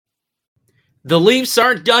The Leafs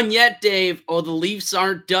aren't done yet, Dave. Oh, the Leafs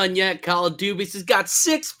aren't done yet. Kyle Dubas has got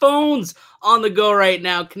 6 phones on the go right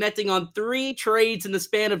now, connecting on 3 trades in the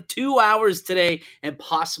span of 2 hours today, and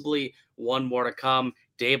possibly one more to come.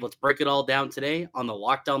 Dave, let's break it all down today on the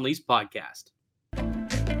Locked On Leafs podcast.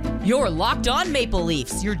 You're Locked On Maple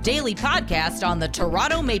Leafs, your daily podcast on the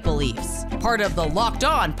Toronto Maple Leafs. Part of the Locked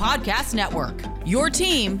On Podcast Network, your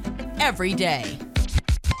team every day.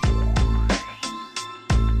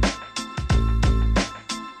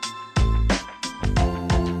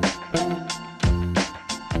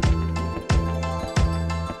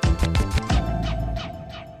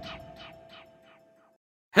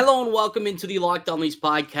 Hello and welcome into the Locked On Leafs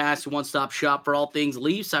podcast, your one-stop shop for all things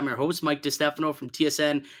Leafs. I'm your host, Mike DiStefano from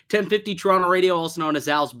TSN 1050 Toronto Radio, also known as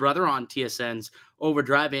Al's brother on TSN's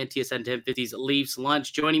Overdrive and TSN 1050's Leafs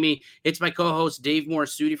Lunch. Joining me, it's my co-host Dave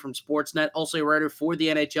Morassutti from Sportsnet, also a writer for the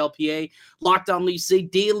NHLPA. Locked On Leafs, a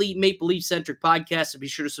daily Maple Leaf-centric podcast, so be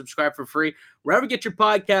sure to subscribe for free. Wherever you get your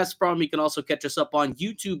podcasts from, you can also catch us up on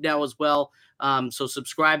YouTube now as well. So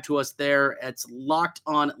subscribe to us there. It's Locked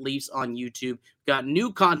On Leafs on YouTube. Got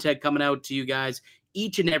new content coming out to you guys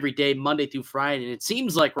each and every day, Monday through Friday. And it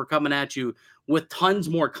seems like we're coming at you with tons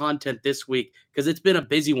more content this week because it's been a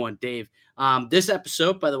busy one, Dave. This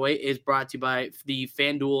episode, by the way, is brought to you by the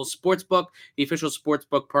FanDuel Sportsbook, the official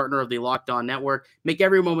sportsbook partner of the Locked On Network. Make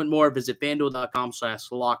every moment more. Visit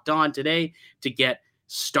FanDuel.com/LockedOn today to get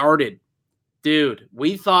started. Dude,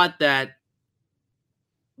 we thought that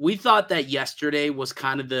yesterday was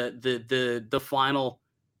kind of the final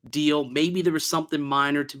deal. Maybe there was something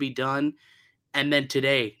minor to be done. And then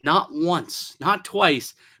today, not once, not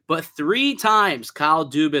twice, but 3 times, Kyle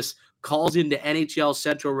Dubas calls into NHL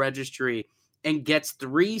Central Registry and gets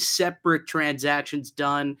 3 separate transactions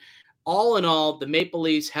done. All in all, the Maple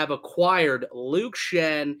Leafs have acquired Luke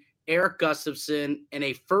Schenn, Erik Gustafsson, and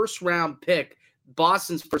a first-round pick,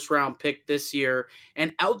 Boston's first-round pick this year.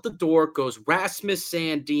 And out the door goes Rasmus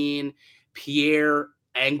Sandin, Pierre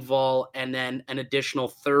Engvall, and then an additional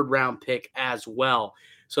third-round pick as well.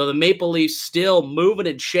 So the Maple Leafs still moving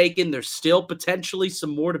and shaking. There's still potentially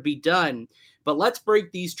some more to be done. But let's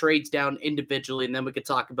break these trades down individually, and then we can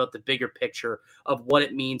talk about the bigger picture of what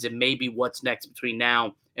it means and maybe what's next between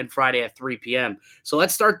now and Friday at 3 p.m. So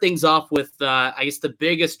let's start things off with, I guess, the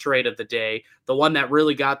biggest trade of the day, the one that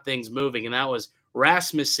really got things moving, and that was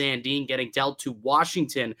Rasmus Sandin getting dealt to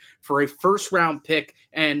Washington for a first-round pick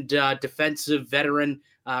and defensive veteran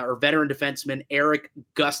defenseman Erik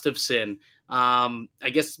Gustafsson. I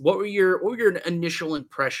guess what were your initial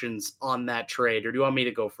impressions on that trade, or do you want me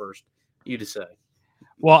to go first? You decide.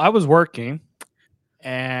 Well, I was working,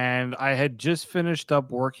 and I had just finished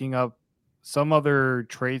up working up some other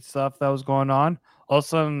trade stuff that was going on. All of a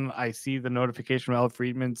sudden, I see the notification from Al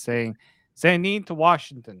Friedman saying Sandin to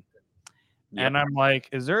Washington. Yep. And I'm like,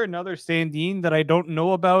 is there another Sandin that I don't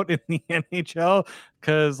know about in the NHL?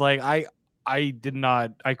 Because I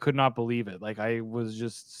could not believe it. Like, I was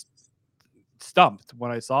just stumped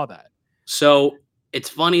when I saw that. So it's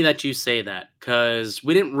funny that you say that because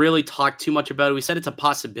we didn't really talk too much about it. We said it's a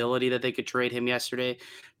possibility that they could trade him yesterday.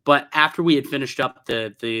 But after we had finished up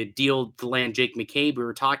the deal to land Jake McCabe, we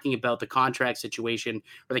were talking about the contract situation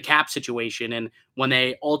or the cap situation. And when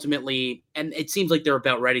they ultimately, and it seems like they're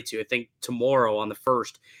about ready to, I think tomorrow on the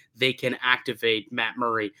 1st, they can activate Matt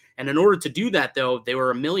Murray. And in order to do that, though, they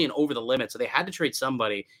were $1 million over the limit. So they had to trade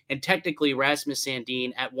somebody. And technically, Rasmus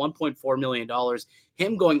Sandin at $1.4 million,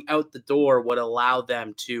 him going out the door would allow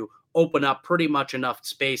them to open up pretty much enough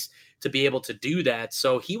space to be able to do that.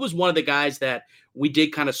 So he was one of the guys that we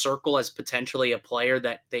did kind of circle as potentially a player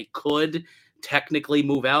that they could technically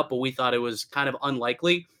move out, but we thought it was kind of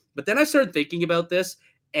unlikely. But then I started thinking about this,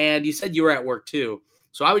 and you said you were at work too.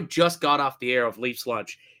 So I just got off the air of Leafs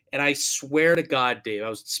Lunch, and I swear to God, Dave, I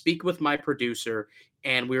was speaking with my producer,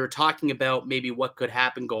 and we were talking about maybe what could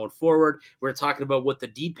happen going forward. We were talking about what the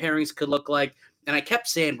deep pairings could look like, and I kept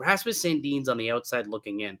saying Rasmus Sandin's on the outside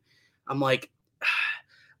looking in. I'm like,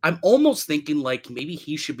 I'm almost thinking like maybe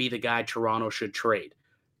he should be the guy Toronto should trade.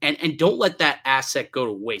 And don't let that asset go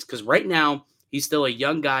to waste. Because right now, he's still a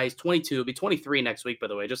young guy. He's 22. He'll be 23 next week, by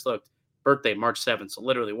the way. Just looked. Birthday, March 7th. So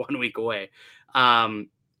literally 1 week away. Don't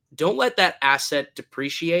let that asset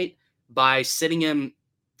depreciate by sitting him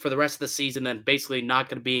for the rest of the season and basically not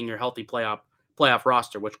going to be in your healthy playoff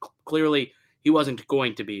roster, which clearly he wasn't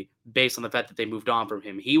going to be based on the fact that they moved on from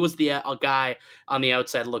him. He was the guy on the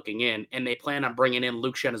outside looking in, and they plan on bringing in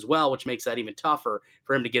Luke Schenn as well, which makes that even tougher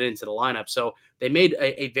for him to get into the lineup. So they made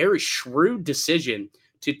a very shrewd decision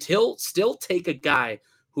to still take a guy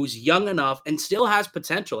who's young enough and still has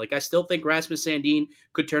potential. Like, I still think Rasmus Sandin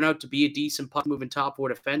could turn out to be a decent puck-moving top-four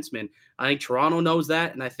defenseman. I think Toronto knows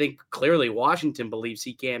that, and I think clearly Washington believes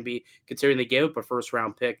he can be, considering they gave up a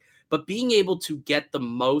first-round pick. But being able to get the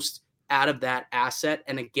most out of that asset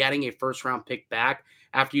and then getting a first-round pick back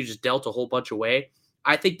after you just dealt a whole bunch away,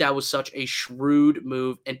 I think that was such a shrewd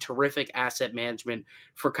move and terrific asset management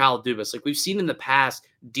for Kyle Dubas. Like, we've seen in the past,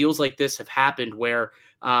 deals like this have happened where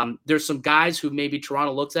there's some guys who maybe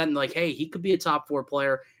Toronto looks at and like, hey, he could be a top four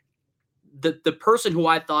player. The person who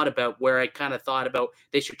I thought about, where I kind of thought about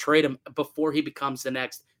they should trade him before he becomes the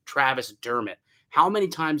next Travis Dermott. How many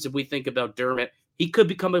times did we think about Dermott? He could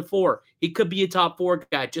become a four. He could be a top four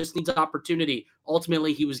guy, just needs opportunity.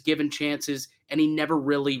 Ultimately, he was given chances, and he never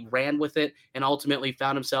really ran with it, and ultimately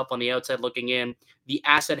found himself on the outside looking in. The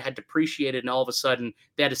asset had depreciated, and all of a sudden,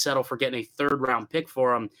 they had to settle for getting a third-round pick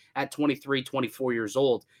for him at 23, 24 years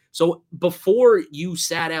old. So before you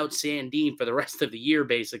sat out Sandin for the rest of the year,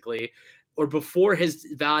 basically, or before his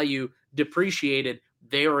value depreciated,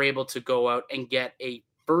 they were able to go out and get a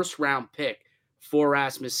first-round pick for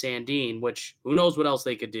Rasmus Sandin, which who knows what else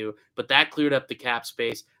they could do, but that cleared up the cap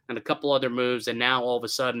space and a couple other moves, and now all of a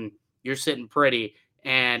sudden you're sitting pretty.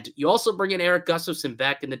 And you also bring in Erik Gustafsson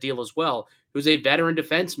back in the deal as well, who's a veteran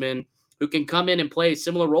defenseman who can come in and play a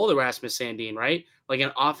similar role to Rasmus Sandin, right? Like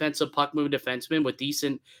an offensive puck-moving defenseman with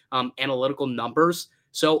decent analytical numbers.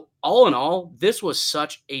 So all in all, this was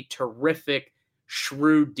such a terrific,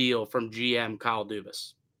 shrewd deal from GM Kyle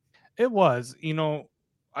Dubas. It was,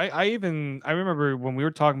 I remember when we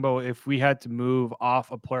were talking about if we had to move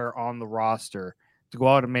off a player on the roster to go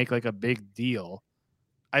out and make like a big deal.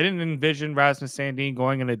 I didn't envision Rasmus Sandin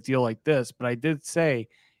going in a deal like this, but I did say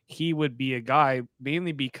he would be a guy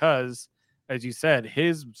mainly because, as you said,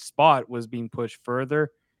 his spot was being pushed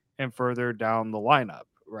further and further down the lineup,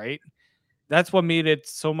 right? That's what made it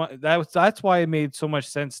so much. That's why it made so much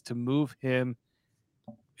sense to move him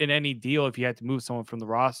in any deal if you had to move someone from the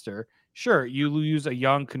roster. Sure, you lose a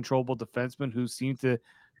young, controllable defenseman who seemed to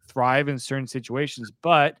thrive in certain situations,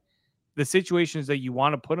 but the situations that you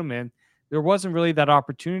want to put him in, there wasn't really that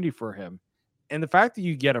opportunity for him. And the fact that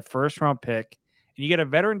you get a first-round pick and you get a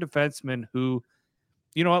veteran defenseman who,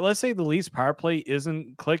 let's say the Leafs power play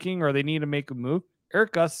isn't clicking or they need to make a move,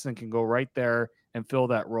 Erik Gustafsson can go right there and fill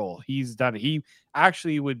that role. He's done it. He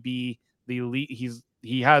actually would be the elite.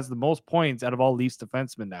 He has the most points out of all Leafs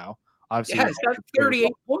defensemen now. Obviously, yeah, he's got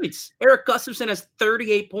 38 points. Erik Gustafsson has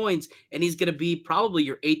 38 points, and he's going to be probably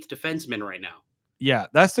your eighth defenseman right now. Yeah,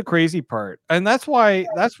 that's the crazy part. And that's where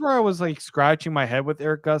I was like scratching my head with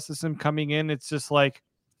Erik Gustafsson coming in. It's just like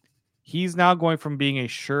he's now going from being a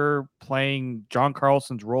sure playing John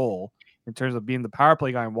Carlson's role in terms of being the power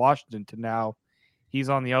play guy in Washington to now he's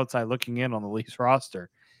on the outside looking in on the Leafs roster.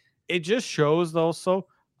 It just shows also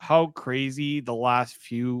how crazy the last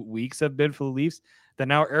few weeks have been for the Leafs. That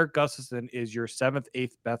now Erik Gustafsson is your 7th,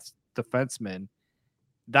 8th best defenseman.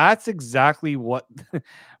 That's exactly what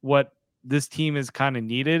this team is kind of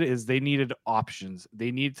needed. Is they needed options. They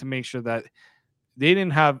needed to make sure that they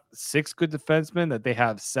didn't have 6 good defensemen, that they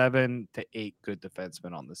have 7 to 8 good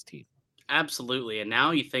defensemen on this team. Absolutely. And now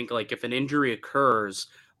you think like if an injury occurs,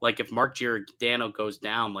 like if Mark Giordano goes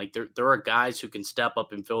down, like there are guys who can step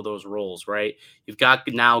up and fill those roles, right? You've got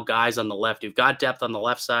now guys on the left. You've got depth on the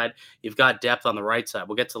left side. You've got depth on the right side.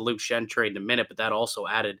 We'll get to Luke Schenn trade in a minute, but that also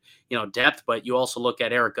added, depth. But you also look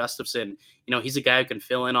at Erik Gustafsson. He's a guy who can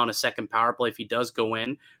fill in on a second power play if he does go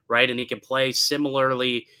in, right? And he can play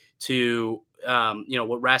similarly to,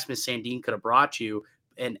 what Rasmus Sandin could have brought you,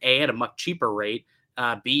 and A, at a much cheaper rate.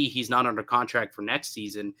 B, he's not under contract for next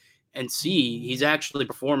season. And C, he's actually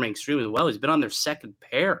performing extremely well. He's been on their second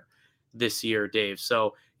pair this year, Dave.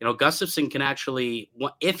 So, Gustafsson can actually,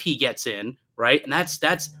 if he gets in, right? And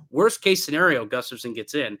that's worst case scenario, Gustafsson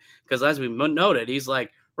gets in. Because as we noted, he's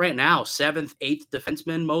like right now, 7th, 8th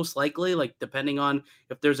defenseman, most likely, like depending on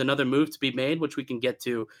if there's another move to be made, which we can get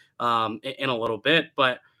to in a little bit.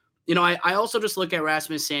 But, I also just look at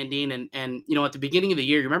Rasmus Sandin and at the beginning of the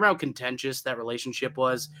year, you remember how contentious that relationship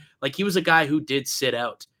was? Like he was a guy who did sit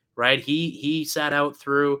out. Right. He sat out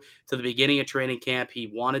through to the beginning of training camp.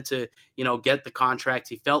 He wanted to, get the contract.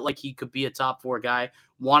 He felt like he could be a top 4 guy,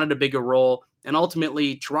 wanted a bigger role. And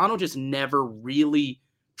ultimately, Toronto just never really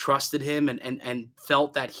trusted him and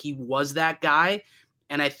felt that he was that guy.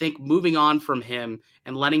 And I think moving on from him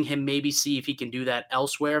and letting him maybe see if he can do that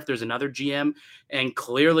elsewhere, if there's another GM. And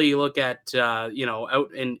clearly you look at, out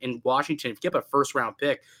in Washington, if you get a first-round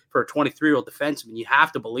pick for a 23-year-old defenseman, you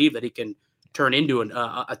have to believe that he can turn into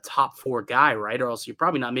a top 4 guy, right? Or else you're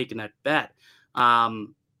probably not making that bet.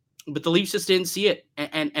 But the Leafs just didn't see it.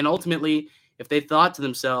 And ultimately, if they thought to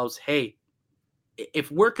themselves, hey,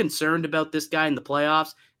 if we're concerned about this guy in the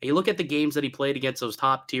playoffs, and you look at the games that he played against those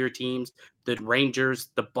top tier teams, the Rangers,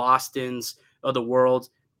 the Bostons of the world,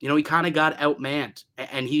 he kind of got outmanned.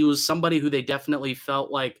 And he was somebody who they definitely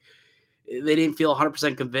felt like they didn't feel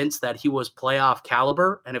 100% convinced that he was playoff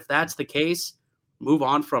caliber. And if that's the case, move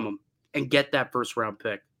on from him and get that first round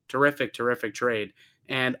pick. Terrific, terrific trade.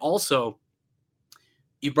 And also,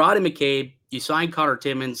 you brought in McCabe, you signed Connor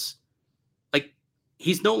Timmins. Like,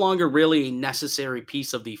 he's no longer really a necessary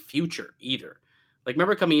piece of the future either. Like,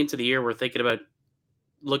 remember coming into the year, we're thinking about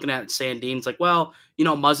looking at Sandin's like, well,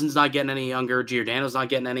 Muzzin's not getting any younger, Giordano's not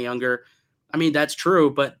getting any younger. I mean, that's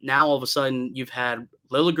true, but now all of a sudden you've had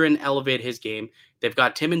Liljegren elevate his game. They've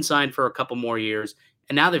got Timmins signed for a couple more years,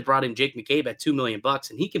 and now they've brought in Jake McCabe at $2 million,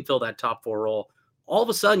 and he can fill that top four role. All of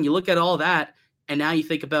a sudden, you look at all that, and now you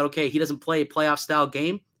think about, okay, he doesn't play a playoff-style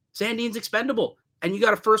game. Sandin's expendable, and you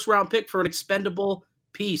got a first-round pick for an expendable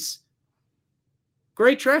piece.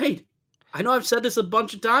 Great trade. I know I've said this a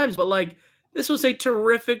bunch of times, but, this was a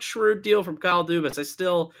terrific, shrewd deal from Kyle Dubas. I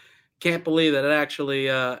still can't believe that it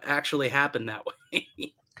actually happened that way.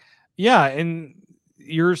 Yeah, and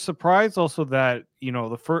you're surprised also that,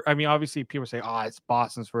 the first, obviously people say, it's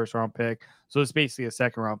Boston's first round pick. So it's basically a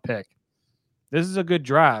second round pick. This is a good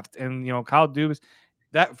draft. And, Kyle Dubas,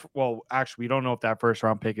 actually, we don't know if that first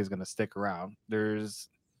round pick is going to stick around. There's,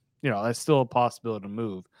 that's still a possibility to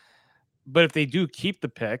move. But if they do keep the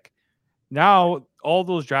pick, now all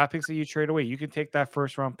those draft picks that you trade away, you can take that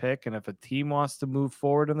first round pick. And if a team wants to move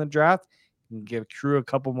forward in the draft, you can give Crew a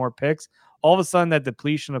couple more picks. All of a sudden, that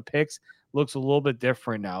depletion of picks looks a little bit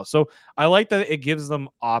different now. So I like that it gives them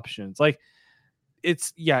options.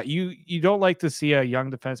 You don't like to see a young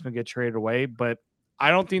defenseman get traded away, but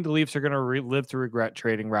I don't think the Leafs are going to live to regret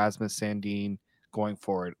trading Rasmus Sandin going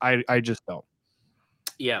forward. I just don't.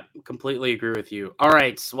 Yeah, completely agree with you. All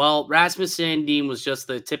right. Well, Rasmus Sandin was just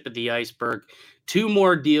the tip of the iceberg. 2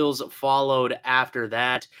 more deals followed after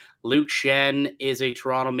that. Luke Schenn is a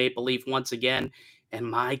Toronto Maple Leaf once again. And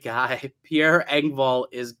my guy, Pierre Engvall,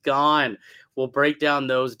 is gone. We'll break down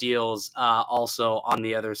those deals also on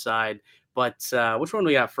the other side. But which one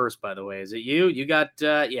we got first, by the way? Is it you? You got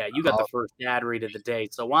you got the first ad read of the day.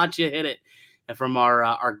 So why don't you hit it from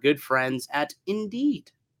our good friends at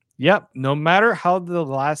Indeed. Yep. No matter how the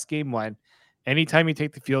last game went, anytime you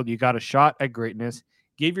take the field, you got a shot at greatness.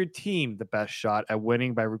 Give your team the best shot at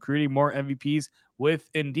winning by recruiting more MVPs with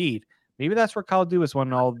Indeed. Maybe that's where Kyle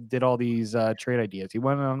Dubas did all these trade ideas. He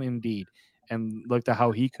went on Indeed and looked at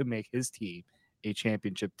how he could make his team a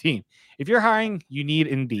championship team. If you're hiring, you need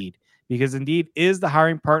Indeed, because Indeed is the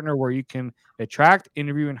hiring partner where you can attract,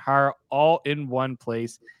 interview, and hire all in one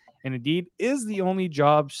place. And Indeed is the only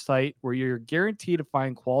job site where you're guaranteed to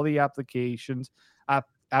find quality applications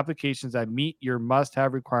that meet your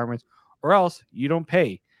must-have requirements, or else you don't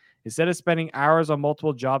pay. Instead of spending hours on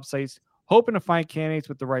multiple job sites hoping to find candidates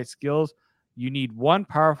with the right skills, you need one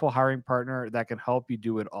powerful hiring partner that can help you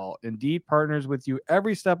do it all. Indeed partners with you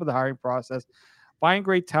every step of the hiring process. Find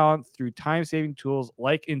great talent through time-saving tools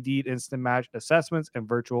like Indeed Instant Match assessments and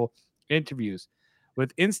virtual interviews.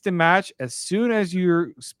 With Instant Match, as soon as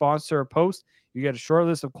you sponsor a post, you get a short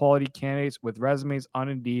list of quality candidates with resumes on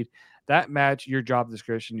Indeed that match your job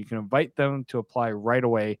description. You can invite them to apply right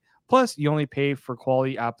away. Plus, you only pay for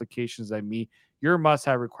quality applications that meet your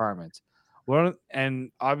must-have requirements.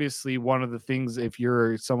 And obviously, one of the things, if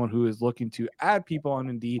you're someone who is looking to add people on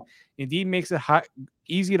Indeed, Indeed makes it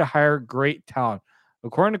easy to hire great talent.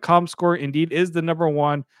 According to ComScore, Indeed is the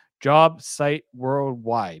 #1 job site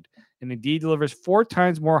worldwide. And Indeed delivers 4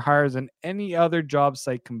 times more hires than any other job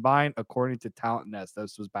site combined, according to Talent Nest.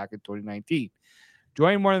 This was back in 2019.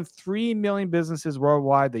 Join more than 3 million businesses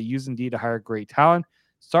worldwide that use Indeed to hire great talent.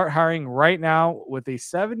 Start hiring right now with a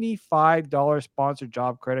 $75 sponsored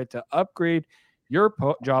job credit to upgrade your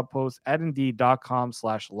job post at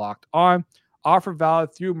Indeed.com/locked-on. Offer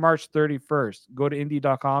valid through March 31st. Go to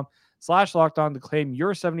Indeed.com/locked-on to claim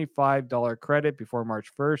your $75 credit before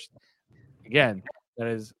March 1st. Again, that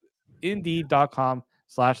is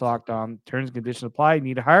Indeed.com/locked-on. Terms and conditions apply.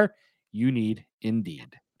 Need to hire? You need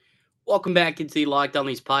Indeed. Welcome back into the Locked On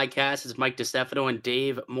Leafs podcast. It's Mike DeStefano and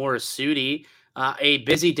Dave Morisuti. A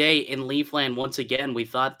busy day in Leafland once again. We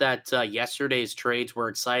thought that yesterday's trades were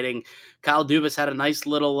exciting. Kyle Dubas had a nice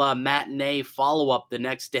little matinee follow-up the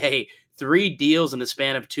next day. 3 deals in the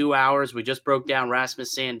span of 2 hours. We just broke down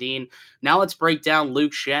Rasmus Sandin. Now let's break down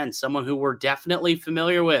Luke Schenn, someone who we're definitely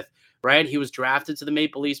familiar with, right? He was drafted to the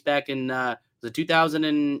Maple Leafs back in the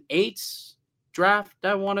 2008 draft,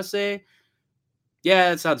 I want to say.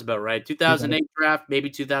 Yeah, that sounds about right. 2008 draft, maybe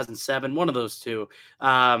 2007, one of those two.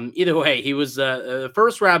 Either way, he was the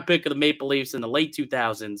first round pick of the Maple Leafs in the late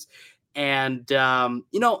 2000s. And,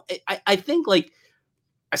 I think like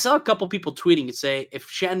I saw a couple people tweeting and say, if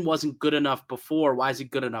Schenn wasn't good enough before, why is he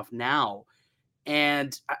good enough now?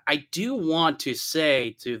 And I do want to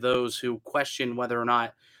say to those who question whether or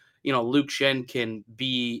not, Luke Schenn can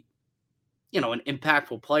be, an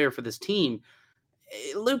impactful player for this team.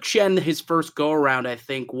 Luke Schenn, his first go around, I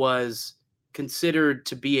think, was considered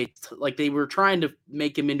to be like they were trying to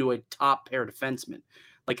make him into a top pair defenseman,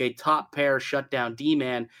 like a top pair shutdown D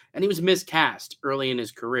man, and he was miscast early in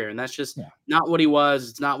his career, and that's just not what he was.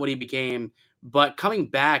 It's not what he became. But coming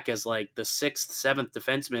back as like the sixth, seventh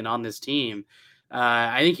defenseman on this team,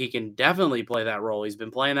 I think he can definitely play that role. He's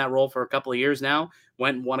been playing that role for a couple of years now.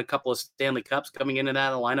 Went and won a couple of Stanley Cups coming into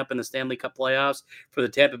that lineup in the Stanley Cup playoffs for the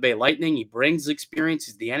Tampa Bay Lightning. He brings experience.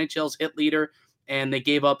 He's the NHL's hit leader, and they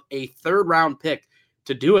gave up a third-round pick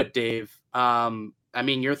to do it, Dave.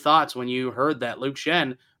 Your thoughts when you heard that Luke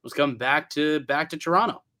Schenn was coming back to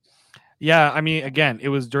Toronto? Yeah, again, it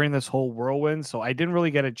was during this whole whirlwind, so I didn't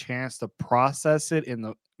really get a chance to process it in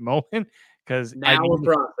the moment. Because we're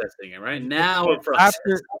processing it, right? Now we're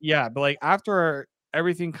processing. But after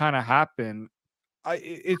everything kind of happened,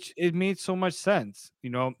 it made so much sense.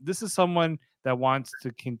 This is someone that wants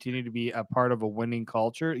to continue to be a part of a winning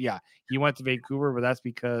culture. Yeah, he went to Vancouver, but that's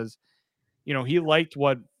because he liked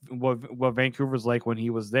what Vancouver's like when he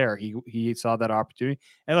was there. He saw that opportunity,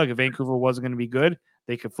 and look, if Vancouver wasn't going to be good,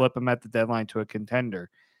 they could flip him at the deadline to a contender.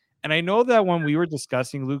 And I know that when we were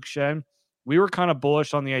discussing Luke Schenn, we were kind of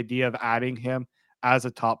bullish on the idea of adding him as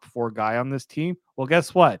a top 4 guy on this team. Well,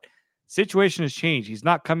 guess what? Situation has changed. He's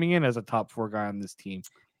not coming in as a top 4 guy on this team.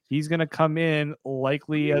 He's going to come in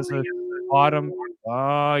likely as a bottom. Oh,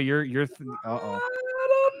 uh-oh. I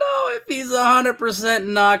don't know if he's 100%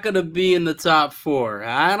 not going to be in the top 4.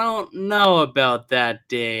 I don't know about that,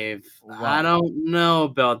 Dave. Wow. I don't know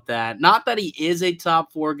about that. Not that he is a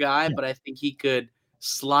top 4 guy, but I think he could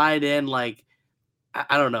slide in like,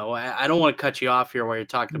 I don't know. I don't want to cut you off here while you're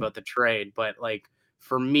talking about the trade, but like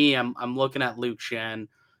for me, I'm looking at Luke Schenn.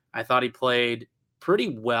 I thought he played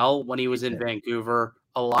pretty well when he was in Vancouver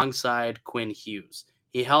alongside Quinn Hughes.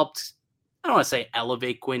 He helped, I don't want to say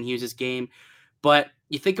elevate Quinn Hughes' game, but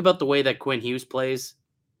you think about the way that Quinn Hughes plays.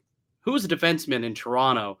 Who's a defenseman in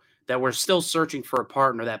Toronto that we're still searching for a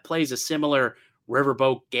partner that plays a similar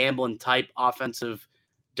riverboat gambling type offensive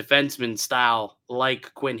defenseman style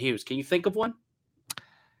like Quinn Hughes? Can you think of one?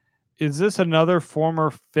 Is this another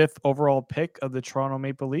former 5th overall pick of the Toronto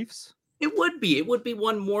Maple Leafs? It would be. It would be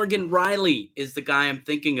one. Morgan Riley is the guy I'm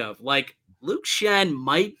thinking of. Like Luke Schenn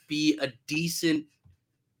might be a decent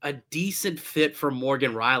fit for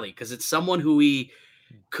Morgan Riley because it's someone who he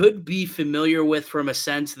could be familiar with from a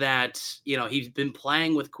sense that, he's been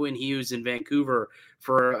playing with Quinn Hughes in Vancouver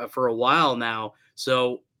for a while now.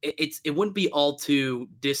 So it wouldn't be all too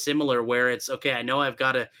dissimilar where it's okay. I know I've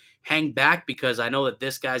got to hang back because I know that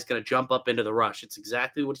this guy's going to jump up into the rush. It's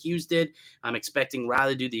exactly what Hughes did. I'm expecting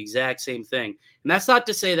Riley to do the exact same thing. And that's not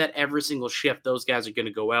to say that every single shift those guys are going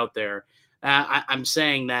to go out there. I'm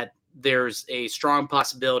saying that there's a strong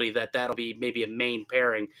possibility that that'll be maybe a main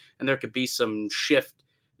pairing and there could be some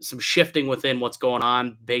shifting within what's going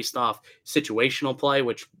on based off situational play,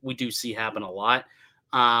 which we do see happen a lot.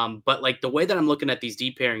 But like the way that I'm looking at these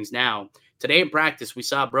deep pairings now, today in practice, we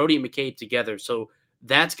saw Brodie and McCabe together. So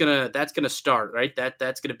that's gonna start, right?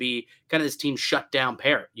 That's gonna be kind of this team shutdown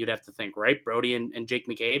pair. You'd have to think, right? Brodie and Jake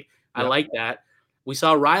McCabe. Yep. I like that. We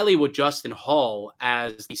saw Riley with Justin Hall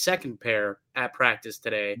as the second pair at practice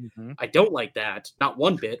today. Mm-hmm. I don't like that, not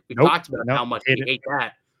one bit. We talked about how much we hate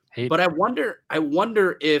that. But I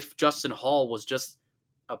wonder if Justin Hall was just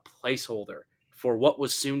a placeholder for what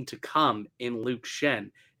was soon to come in Luke Schenn,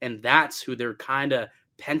 and that's who they're kind of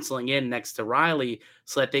penciling in next to Riley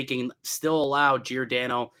so that they can still allow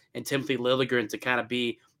Giordano and Timothy Liljegren to kind of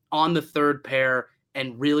be on the third pair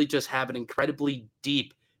and really just have an incredibly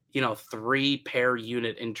deep, 3-pair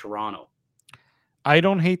unit in Toronto. I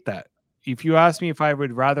don't hate that. If you ask me if I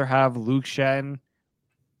would rather have Luke Schenn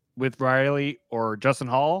with Riley or Justin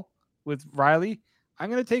Hall with Riley,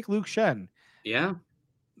 I'm going to take Luke Schenn. Yeah.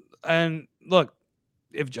 And look,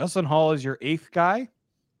 if Justin Hall is your 8th guy,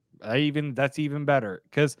 that's even better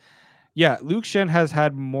because Luke Schenn has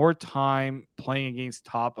had more time playing against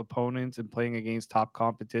top opponents and playing against top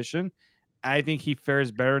competition. I think he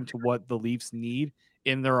fares better into what the Leafs need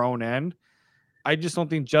in their own end. I just don't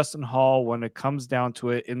think Justin Hall, when it comes down to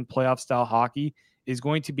it in playoff style hockey, is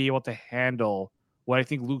going to be able to handle what I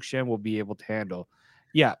think Luke Schenn will be able to handle.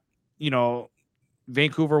 Yeah,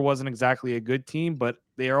 Vancouver wasn't exactly a good team, but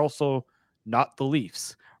they are also not the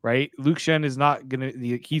Leafs, right? Luke Schenn is not going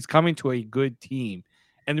to, he's coming to a good team.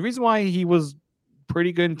 And the reason why he was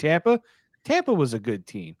pretty good in Tampa was a good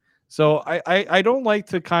team. So I don't like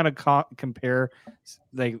to kind of compare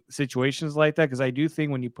like situations like that, because I do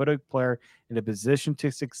think when you put a player in a position to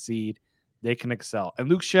succeed, they can excel. And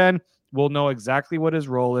Luke Schenn will know exactly what his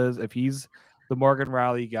role is. If he's the Morgan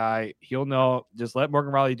Rielly guy, he'll know, just let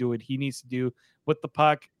Morgan Rielly do what he needs to do with the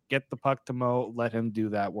puck, get the puck to Mo, let him do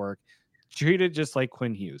that work. Treat it just like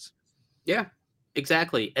Quinn Hughes. Yeah,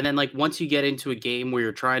 exactly. And then like once you get into a game where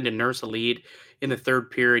you're trying to nurse a lead in the third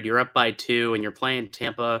period, you're up by 2 and you're playing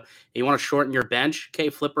Tampa, and you want to shorten your bench, okay,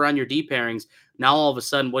 flip around your D pairings. Now all of a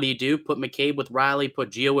sudden, what do? Put McCabe with Rielly, put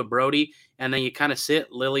Gio with Brody, and then you kind of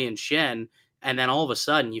sit Lily and Schenn, and then all of a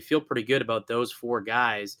sudden you feel pretty good about those 4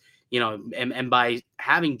 guys. And by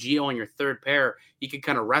having Gio on your third pair, you can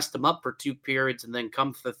kind of rest them up for 2 periods, and then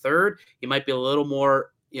come to the third, you might be a little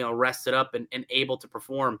more rested up and able to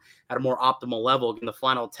perform at a more optimal level in the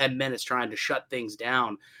final 10 minutes trying to shut things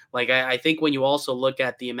down. Like, I think when you also look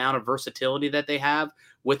at the amount of versatility that they have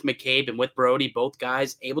with McCabe and with Brody, both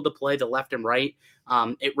guys able to play to left and right,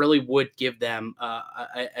 it really would give them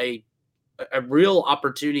a real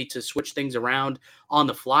opportunity to switch things around on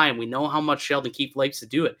the fly. And we know how much Sheldon Keefe likes to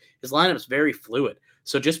do it. His lineup is very fluid.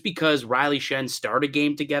 So just because Rielly Schenn start a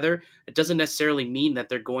game together, it doesn't necessarily mean that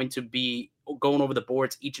they're going to be going over the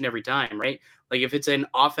boards each and every time, right? Like if it's an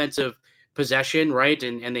offensive possession, right,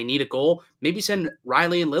 and they need a goal, maybe send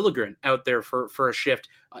Rielly and Liljegren out there for a shift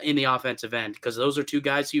in the offensive end, because those are 2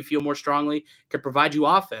 guys who you feel more strongly can provide you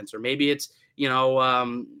offense. Or maybe it's,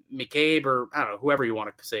 McCabe, or I don't know, whoever you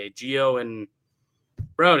want to say, Gio and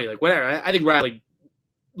Brody, like whatever. I think Rielly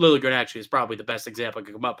Liljegren actually is probably the best example I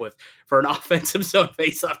could come up with for an offensive zone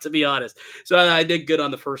faceoff, to be honest. So I did good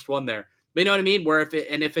on the first one there. But you know what I mean? Where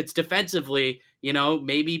if it's defensively,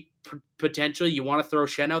 maybe potentially you want to throw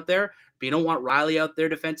Schenn out there, but you don't want Rielly out there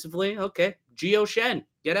defensively. Okay, Gio Schenn,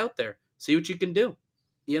 get out there, see what you can do,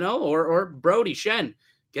 or Brody Schenn,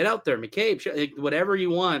 get out there, McCabe, Schenn, whatever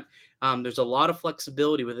you want. There's a lot of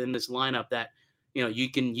flexibility within this lineup that you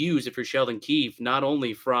can use if you're Sheldon Keefe, not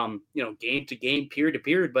only from game to game, period to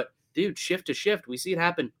period, but dude, shift to shift. We see it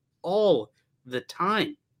happen all the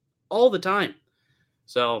time.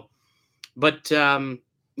 So. But,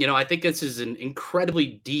 I think this is an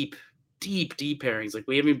incredibly deep pairings. Like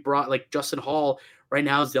we haven't brought, like Justin Hall right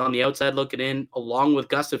now is on the outside looking in along with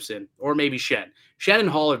Gustafsson, or maybe Schenn. Schenn and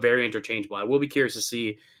Hall are very interchangeable. I will be curious to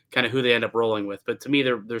see kind of who they end up rolling with. But to me,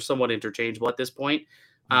 they're somewhat interchangeable at this point.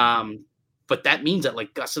 But that means that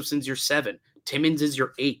like Gustafsson's your 7, Timmins is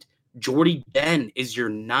your 8, Jordy Ben is your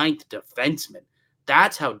 9th defenseman.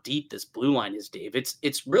 That's how deep this blue line is, Dave.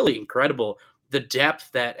 It's really incredible, the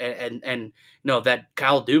depth that and that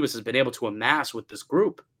Kyle Dubas has been able to amass with this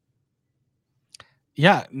group.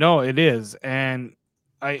 Yeah, no, it is. And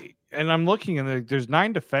I'm looking, and there's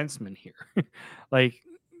 9 defensemen here. Like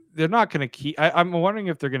they're not going to keep. I'm wondering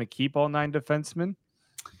if they're going to keep all 9 defensemen.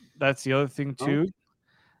 That's the other thing too.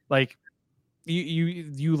 Like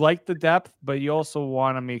you like the depth, but you also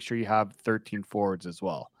want to make sure you have 13 forwards as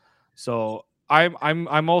well. So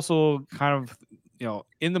I'm also kind of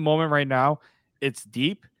in the moment right now. It's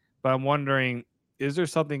deep, but I'm wondering, is there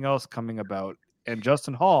something else coming about? And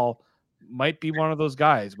Justin Hall might be one of those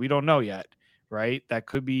guys. We don't know yet, right? That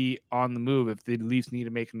could be on the move if the Leafs need to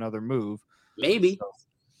make another move. Maybe.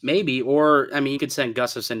 Or, I mean, you could send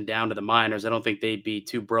Gustafsson down to the minors. I don't think they'd be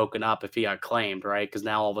too broken up if he got claimed, right? Because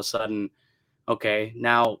now all of a sudden, okay,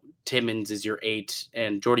 now Timmins is your 8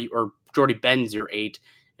 and Jordy Ben's your 8.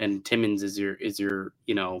 And Timmins is your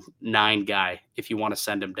 9 guy if you want to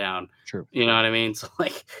send him down. True. You know what I mean? So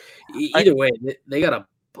like either way, they got a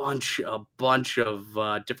bunch of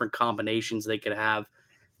different combinations they could have.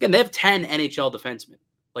 Again, they have 10 NHL defensemen.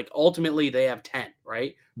 Like ultimately they have 10,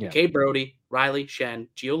 right? Yeah. Okay, Brody, Rielly, Schenn,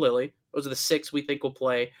 Gio Lilly. Those are the 6 we think will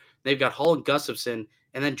play. They've got Hall and Gustafsson,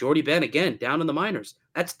 and then Jordy Ben again down in the minors.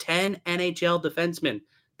 That's 10 NHL defensemen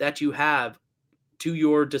that you have to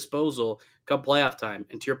your disposal come playoff time.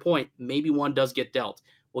 And to your point, maybe one does get dealt.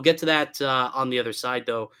 We'll get to that on the other side,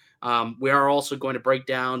 though. We are also going to break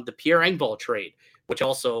down the Pierre Engvall trade, which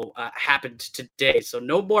also happened today. So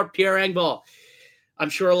no more Pierre Engvall. I'm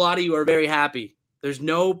sure a lot of you are very happy. There's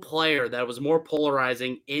no player that was more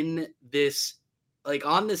polarizing in this, like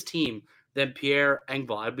on this team, than Pierre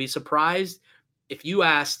Engvall. I'd be surprised if you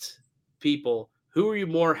asked people, who are you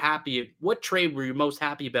more happy? What trade were you most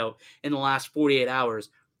happy about in the last 48 hours?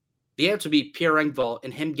 The answer would be Pierre Engvall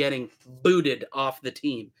and him getting booted off the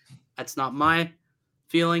team. That's not my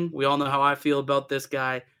feeling. We all know how I feel about this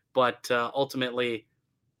guy. but ultimately,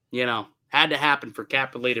 had to happen for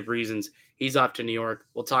cap-related reasons. He's off to New York.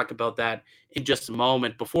 We'll talk about that in just a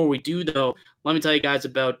moment. Before we do, though, let me tell you guys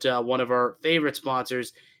about one of our favorite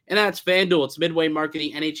sponsors, and that's FanDuel. It's midway mark of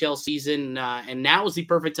the NHL season, and now is the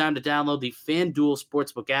perfect time to download the FanDuel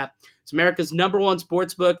Sportsbook app. It's America's #1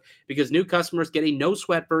 sportsbook because new customers get a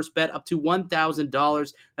no-sweat first bet up to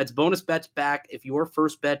 $1,000. That's bonus bets back if your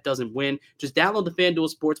first bet doesn't win. Just download the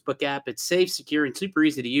FanDuel Sportsbook app. It's safe, secure, and super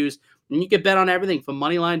easy to use. And you can bet on everything from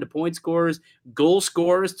money line to point scores, goal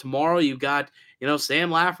scores. Tomorrow you got, Sam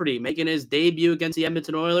Lafferty making his debut against the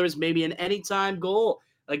Edmonton Oilers, maybe an anytime goal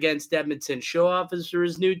against Edmonton. Show off for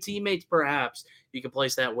his new teammates, perhaps. You can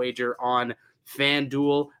place that wager on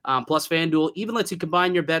FanDuel. Plus, FanDuel even lets you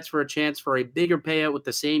combine your bets for a chance for a bigger payout with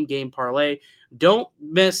the same game parlay. Don't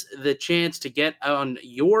miss the chance to get on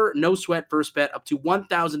your no-sweat first bet up to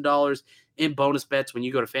 $1,000 in bonus bets when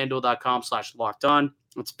you go to FanDuel.com/lockedon.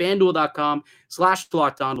 It's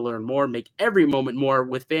FanDuel.com/lockedon to learn more. Make every moment more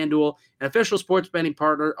with FanDuel, an official sports betting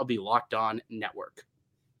partner of the Locked On Network.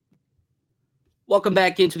 Welcome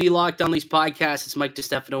back into the Locked On Leafs podcast. It's Mike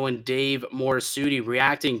DiStefano and Dave Morisuti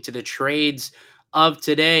reacting to the trades of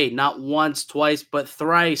today. Not once, twice, but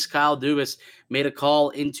thrice. Kyle Dubas made a call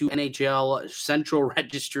into NHL Central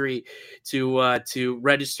Registry to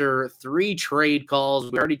register 3 trade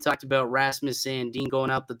calls. We already talked about Rasmus Sandin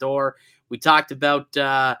going out the door. We talked about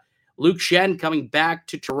Luke Schenn coming back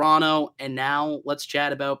to Toronto. And now let's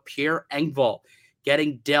chat about Pierre Engvall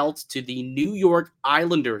getting dealt to the New York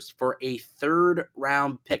Islanders for a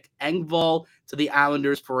 3rd-round pick. Engvall to the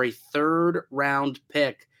Islanders for a 3rd-round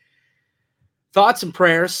pick. Thoughts and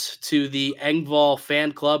prayers to the Engvall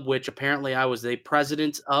fan club, which apparently I was the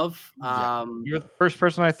president of. You're the first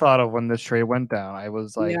person I thought of when this trade went down. I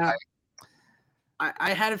was like, yeah,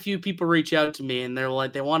 I had a few people reach out to me, and they're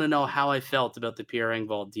like, they want to know how I felt about the Pierre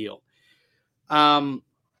Engvall deal.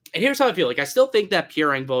 And here's how I feel. Like, I still think that Pierre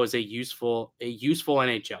Engvall is a useful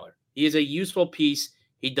NHLer. He is a useful piece.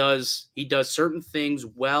 He does certain things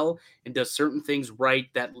well and does certain things right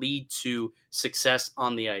that lead to success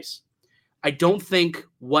on the ice. I don't think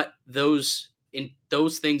what those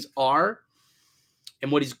things are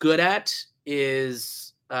and what he's good at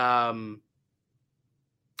is for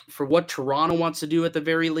what Toronto wants to do at the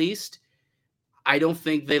very least. I don't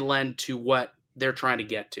think they lend to what they're trying to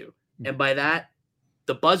get to. And by that,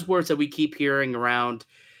 the buzzwords that we keep hearing around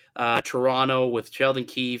Toronto with Sheldon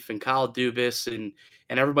Keefe and Kyle Dubas and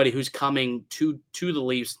everybody who's coming to the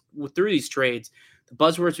Leafs through these trades, the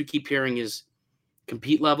buzzwords we keep hearing is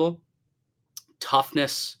compete level,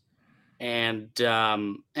 toughness, and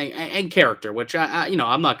character. Which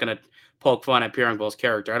I'm not going to poke fun at Pierre Engvall's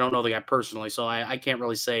character. I don't know the guy personally, so I can't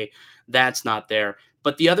really say that's not there.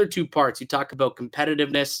 But the other 2 parts, you talk about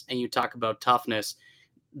competitiveness and you talk about toughness.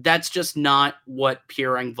 That's just not what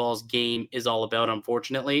Pierre Engvall's game is all about,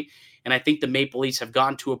 unfortunately. And I think the Maple Leafs have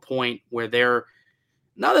gotten to a point where they're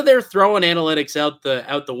not that they're throwing analytics out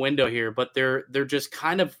the window here, but they're just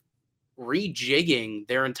kind of rejigging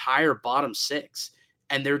their entire bottom 6,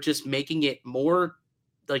 and they're just making it more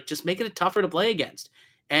just making it tougher to play against.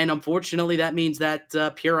 And unfortunately, that means that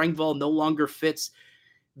Pierre Engvall no longer fits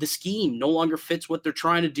the scheme, no longer fits what they're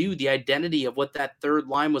trying to do, the identity of what that third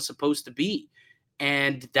line was supposed to be.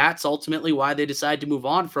 And that's ultimately why they decided to move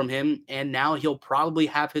on from him. And now he'll probably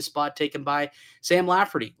have his spot taken by Sam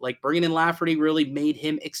Lafferty. Like, bringing in Lafferty really made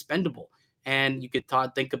him expendable. And you could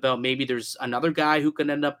think about maybe there's another guy who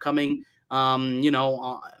could end up coming,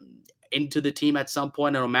 into the team at some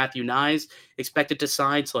point. I know Matthew Nyes expected to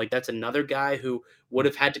sign. So, that's another guy who would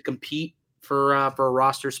have had to compete for a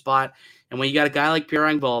roster spot. And when you got a guy like Pierre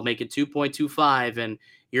Engvall making 2.25 and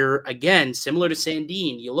you're, again, similar to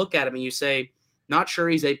Sandin, you look at him and you say, not sure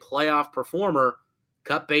he's a playoff performer,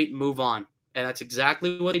 cut bait and move on. And that's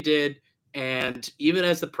exactly what he did. And even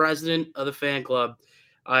as the president of the fan club,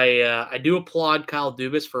 I do applaud Kyle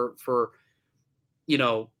Dubas for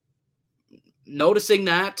noticing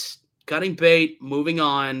that, cutting bait, moving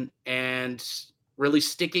on, and really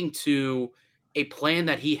sticking to a plan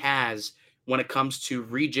that he has when it comes to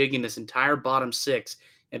rejigging this entire bottom 6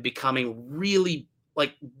 and becoming really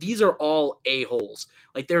these are all a-holes.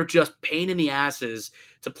 They're just pain in the asses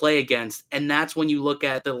to play against. And that's when you look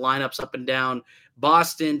at the lineups up and down.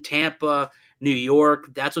 Boston, Tampa, New York,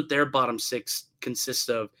 that's what their bottom 6 consists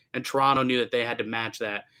of. And Toronto knew that they had to match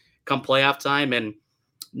that come playoff time. And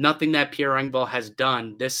nothing that Pierre Engvall has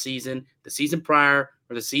done this season, the season prior,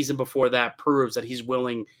 or the season before that proves that he's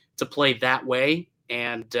willing to play that way.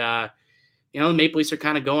 And, the Maple Leafs are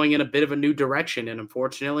kind of going in a bit of a new direction. And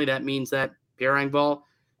unfortunately, that means that Pierre Engvall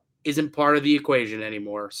isn't part of the equation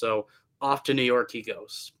anymore. So off to New York he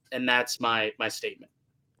goes. And that's my statement.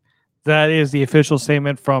 That is the official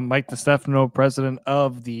statement from Mike DeStefano, president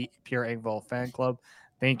of the Pierre Engvall fan club.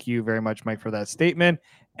 Thank you very much, Mike, for that statement.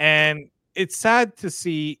 And it's sad to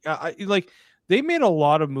see, they made a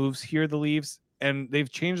lot of moves here, the Leafs, and they've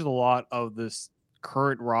changed a lot of this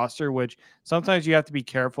current roster, which sometimes you have to be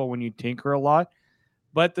careful when you tinker a lot.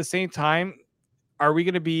 But at the same time, are we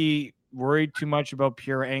going to be worried too much about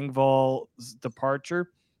Pierre Engvall's departure?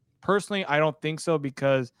 Personally, I don't think so,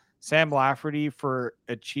 because Sam Lafferty, for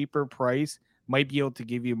a cheaper price, might be able to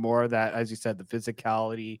give you more of that, as you said, the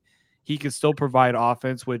physicality. He can still provide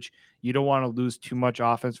offense, which you don't want to lose too much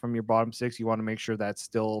offense from your bottom six. You want to make sure that's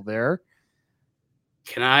still there.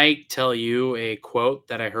 Can I tell you a quote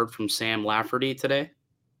that I heard from Sam Lafferty today?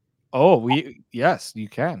 Oh, yes, you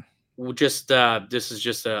can. Just this is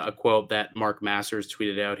just a quote that Mark Masters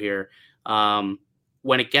tweeted out here.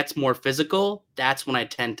 When it gets more physical, that's when I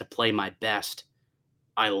tend to play my best.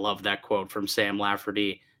 I love that quote from Sam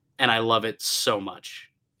Lafferty, and I love it so much.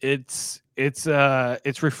 It's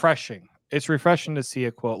refreshing. It's refreshing to see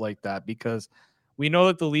a quote like that, because we know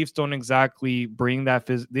that the Leafs don't exactly bring that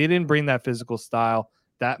they didn't bring that physical style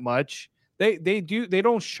that much. They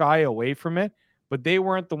don't shy away from it, but they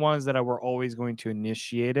weren't the ones that were always going to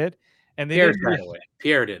initiate it. And they Pierre right away.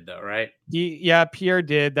 Pierre did, though, right? Pierre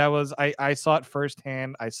did. That was I saw it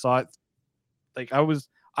firsthand. I saw it, like, I was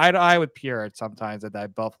eye to eye with Pierre sometimes at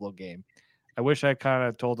that Buffalo game. I wish I kind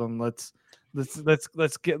of told him let's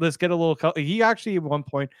get a little. He actually at one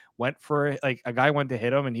point went for, like, a guy went to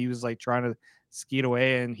hit him, and he was like trying to skeet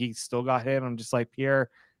away, and he still got hit. I'm just like, Pierre,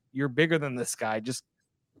 you're bigger than this guy. Just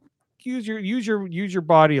use your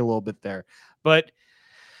body a little bit there. But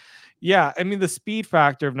yeah, I mean, the speed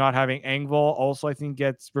factor of not having Engvall also, I think,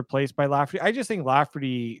 gets replaced by Lafferty. I just think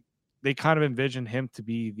Lafferty, they kind of envisioned him to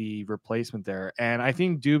be the replacement there. And I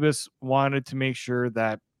think Dubas wanted to make sure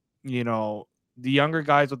that, the younger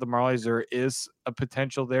guys with the Marlies, there is a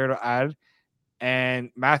potential there to add. And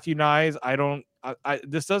Matthew Knies,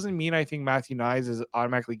 this doesn't mean I think Matthew Knies is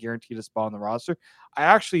automatically guaranteed a spot on the roster. I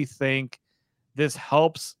actually think this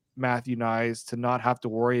helps Matthew Knies to not have to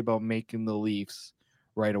worry about making the Leafs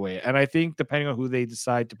right away. And I think depending on who they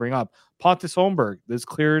decide to bring up, Pontus Holmberg, this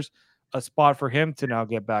clears a spot for him to now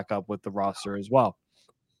get back up with the roster as well.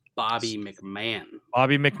 Bobby McMahon.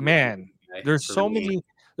 There's so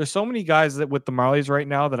many guys that with the Marlies right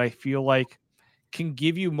now that I feel like can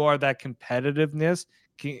give you more of that competitiveness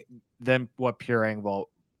than what Pierre Engvall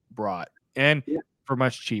brought, and for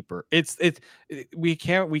much cheaper. We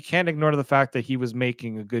can't ignore the fact that he was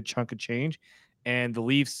making a good chunk of change, and the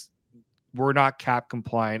Leafs were not cap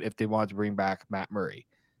compliant if they wanted to bring back Matt Murray.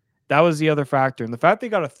 That was the other factor, and the fact they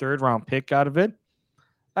got a 3rd round pick out of it,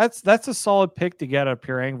 that's a solid pick to get out of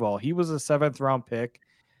Pierre Engvall. He was a 7th round pick.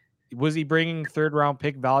 Was he bringing 3rd round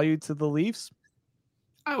pick value to the Leafs?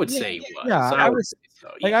 I would say he was. Yeah, I would say so.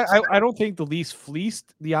 Yes. I don't think the Leafs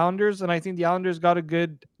fleeced the Islanders, and I think the Islanders got a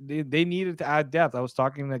good. They needed to add depth. I was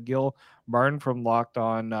talking to Gil Martin from Locked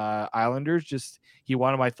On Islanders. He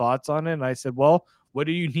wanted my thoughts on it, and I said, "Well, what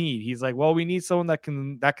do you need?" He's like, "Well, we need someone that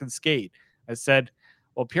can skate." I said,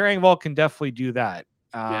 "Well, Pierre Engvall can definitely do that."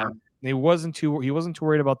 He wasn't too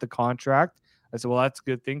worried about the contract. I said, "Well, that's a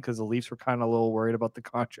good thing, because the Leafs were kind of a little worried about the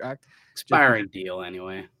contract." Expiring deal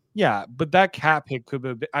anyway. Yeah, but that cap hit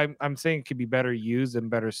could be. I'm saying it could be better used and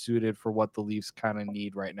better suited for what the Leafs kind of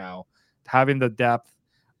need right now. Having the depth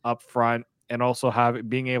up front, and also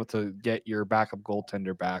being able to get your backup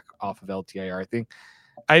goaltender back off of LTIR.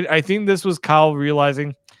 I think this was Kyle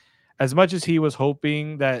realizing, as much as he was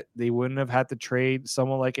hoping that they wouldn't have had to trade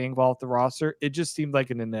someone like Engvall off the roster, it just seemed like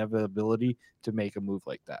an inevitability to make a move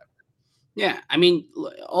like that. Yeah, I mean,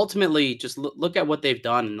 ultimately, just look at what they've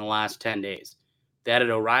done in the last 10 days. They added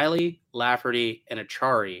O'Reilly, Lafferty, and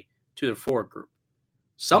Achari to the forward group.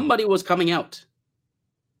 Somebody was coming out.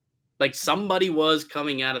 Like, somebody was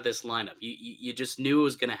coming out of this lineup. You just knew it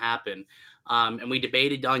was going to happen. And we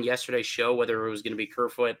debated on yesterday's show whether it was going to be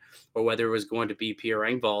Kerfoot or whether it was going to be Pierre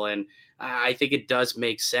Engvall. And I think it does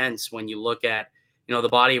make sense when you look at, the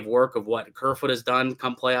body of work of what Kerfoot has done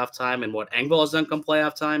come playoff time and what Engvall has done come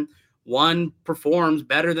playoff time. One performs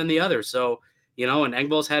better than the other. So, and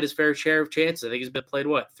Engvall's had his fair share of chances. I think he's been played,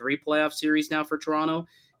 3 playoff series now for Toronto,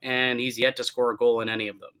 and he's yet to score a goal in any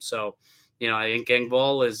of them. So, I think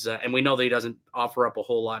Engvall is, and we know that he doesn't offer up a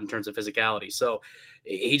whole lot in terms of physicality. So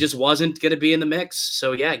he just wasn't going to be in the mix.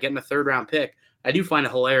 So, yeah, getting a 3rd round pick. I do find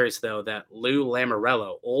it hilarious, though, that Lou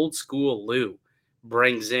Lamoriello, old school Lou,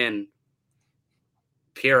 brings in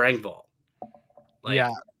Pierre Engvall.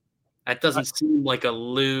 That doesn't seem like a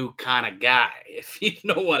Lou kind of guy, if you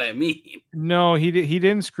know what I mean. No, he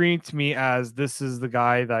didn't scream to me as this is the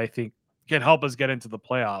guy that I think can help us get into the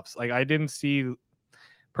playoffs. Like I didn't see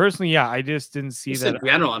personally, yeah, I just didn't see Just that. in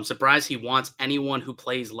general, I'm surprised he wants anyone who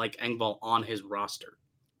plays like Engvall on his roster.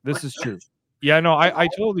 This is true. Yeah, no, I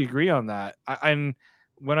totally agree on that. And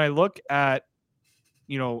when I look at,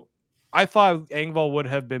 I thought Engvall would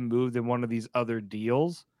have been moved in one of these other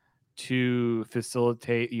deals to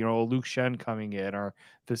facilitate, Luke Shen coming in or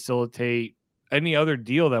facilitate any other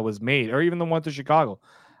deal that was made, or even the one to Chicago.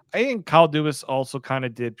 I think Kyle Dubas also kind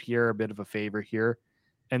of did Pierre a bit of a favor here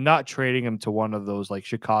and not trading him to one of those like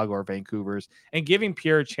Chicago or Vancouver's and giving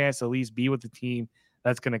Pierre a chance to at least be with the team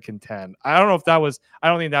that's going to contend. I don't think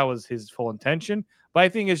that was his full intention, but I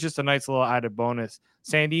think it's just a nice little added bonus.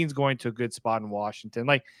 Sandin's going to a good spot in Washington.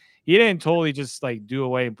 Like he didn't totally just like do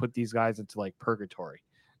away and put these guys into like purgatory.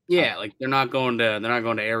 Yeah, like they're not going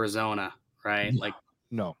to Arizona, right? Like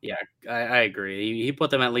no. Yeah, I agree. He put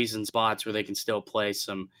them at least in spots where they can still play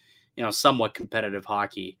some, somewhat competitive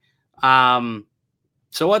hockey.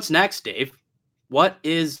 So what's next, Dave? What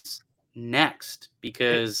is next?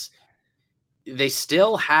 Because they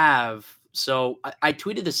still have. So I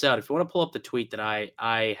tweeted this out. If you want to pull up the tweet that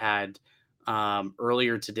I had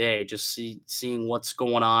earlier today, just seeing what's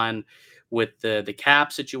going on with the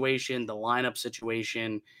cap situation, the lineup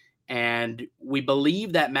situation. And we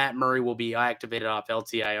believe that Matt Murray will be activated off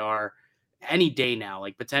LTIR any day now,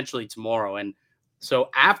 like potentially tomorrow. And so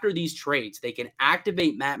after these trades, they can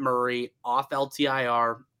activate Matt Murray off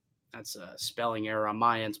LTIR. That's a spelling error on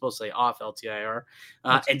my end. It's supposed to say off LTIR.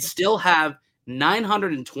 And still have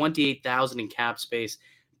 $928,000 in cap space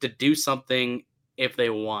to do something if they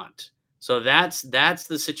want. So that's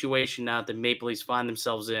the situation now that the Maple Leafs find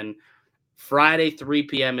themselves in. Friday, 3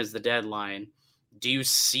 p.m. is the deadline. Do you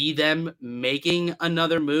see them making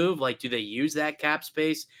another move? Like, do they use that cap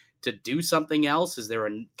space to do something else?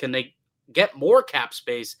 Can they get more cap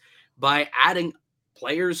space by adding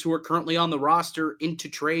players who are currently on the roster into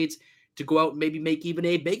trades to go out and maybe make even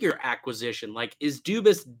a bigger acquisition? Like, is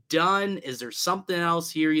Dubas done? Is there something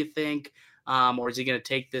else here you think? Or is he going to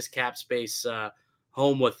take this cap space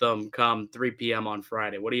home with them come 3 p.m. on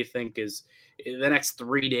Friday? What do you think is the next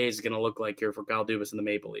 3 days going to look like here for Kyle Dubas and the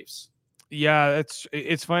Maple Leafs? Yeah,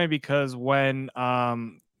 it's funny because when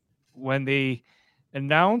they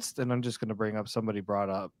announced, and I'm just going to bring up, somebody brought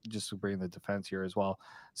up, just to bring the defense here as well.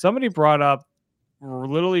 Somebody brought up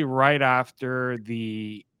literally right after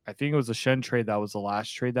I think it was the Shen trade. That was the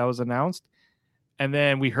last trade that was announced. And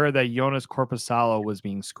then we heard that Jonas Korpisalo was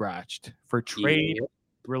being scratched for trade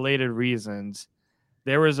related reasons.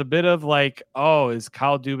 There was a bit of like, oh, is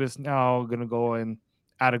Kyle Dubas now going to go and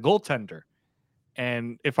add a goaltender?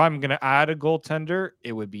 And if I'm going to add a goaltender,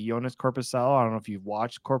 it would be Jonas Korpisalo. I don't know if you've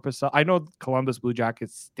watched Korpisalo. I know Columbus Blue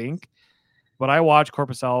Jackets stink, but I watched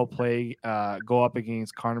Korpisalo play, go up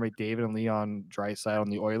against Connor McDavid and Leon Draisaitl on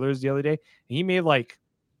the Oilers the other day. And he made like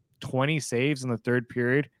 20 saves in the third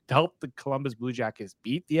period to help the Columbus Blue Jackets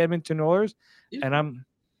beat the Edmonton Oilers. Yeah. And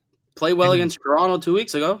play well against Toronto 2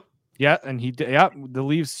 weeks ago. Yeah, and the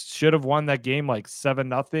Leafs should have won that game like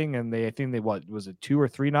 7-0, and I think they was it 2 or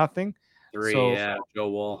 3-0? 3, Joe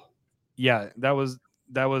Woll. Yeah, that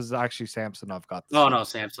was actually Samsonov got this. Oh, no,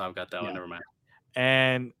 Samsonov got that one. Never mind.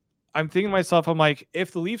 And I'm thinking to myself, I'm like,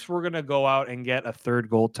 if the Leafs were going to go out and get a third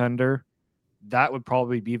goaltender, that would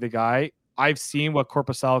probably be the guy. I've seen what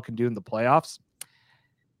Korpisalo can do in the playoffs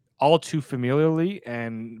all too familiarly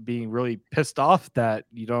and being really pissed off that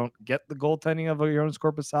you don't get the goaltending of Jonas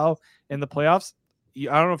Korpisalo in the playoffs. I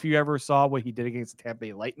don't know if you ever saw what he did against the Tampa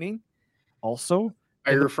Bay Lightning also.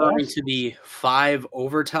 Are you referring to the 5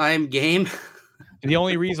 overtime game? The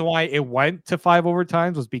only reason why it went to 5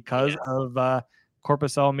 overtimes was because of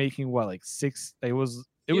Korpisalo making like 6. It was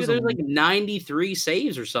like 93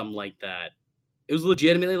 saves or something like that. It was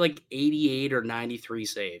legitimately like 88 or 93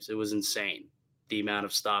 saves. It was insane the amount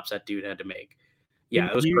of stops that dude had to make. Yeah,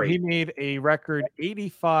 it was great. He made a record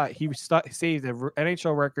 85. He saved an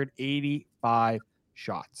NHL record 85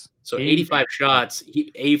 shots. So 85 shots,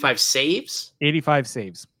 85 saves? 85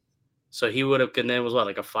 saves. So he would have, and then it was what,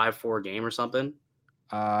 like a 5-4 game or something?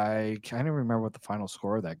 I can't even remember what the final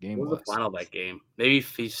score of that game was. What was the final of that game? Maybe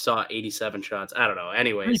if he saw 87 shots. I don't know.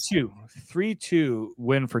 Anyways. 3-2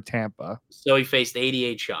 win for Tampa. So he faced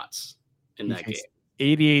 88 shots in that game.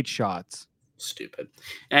 88 shots. Stupid.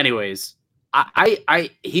 Anyways,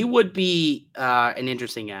 he would be an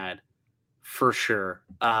interesting ad for sure.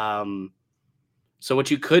 So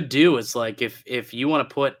what you could do is like if you want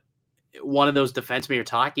to put one of those defensemen you're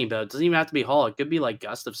talking about, it doesn't even have to be Hall. It could be like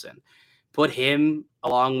Gustafsson. Put him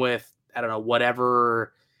along with, I don't know,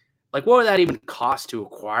 whatever Like, what would that even cost to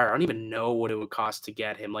acquire? I don't even know what it would cost to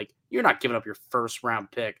get him. Like, you're not giving up your first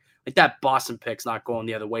round pick. Like, that Boston pick's not going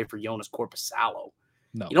the other way for Jonas Korpisalo.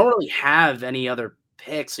 No. You don't really have any other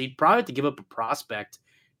picks, so you'd probably have to give up a prospect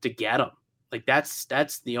to get him. Like, that's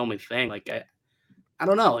the only thing. Like, I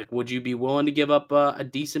don't know. Like, would you be willing to give up a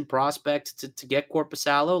decent prospect to get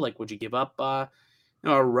Korpisalo? Like, would you give up a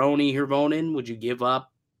Roni Hirvonen? Would you give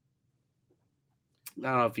up, I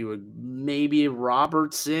don't know if you would, maybe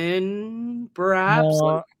Robertson, perhaps?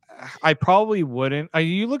 No, I probably wouldn't.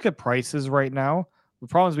 You look at prices right now. The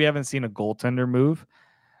problem is we haven't seen a goaltender move,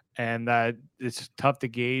 and that it's tough to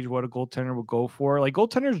gauge what a goaltender will go for. Like,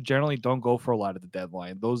 goaltenders generally don't go for a lot at the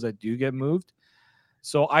deadline. Those that do get moved.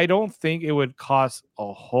 So I don't think it would cost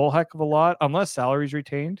a whole heck of a lot unless salary's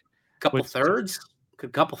retained. Couple thirds? Could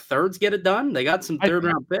a couple thirds get it done? They got some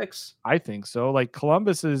third-round picks. I think so. Like,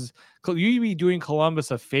 you'd be doing Columbus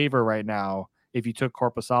a favor right now if you took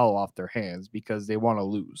Korpisalo off their hands because they want to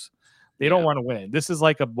lose. They don't want to win. This is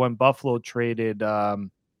like when Buffalo traded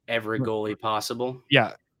every goalie possible.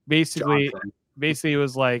 Yeah. Basically it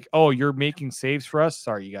was like, oh, you're making saves for us.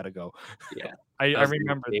 Sorry, you got to go. Yeah. I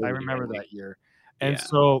remember that year. And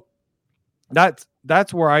so that's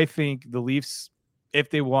where I think the Leafs, if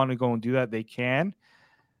they want to go and do that, they can.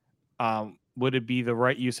 Would it be the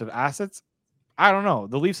right use of assets? I don't know.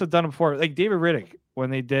 The Leafs have done it before. Like David Riddick,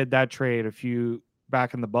 when they did that trade a few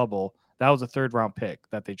back in the bubble, that was a 3rd-round pick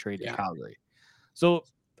that they traded to Calgary. So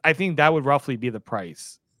I think that would roughly be the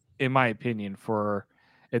price, in my opinion, for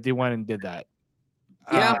if they went and did that.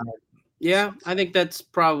 Yeah, I think that's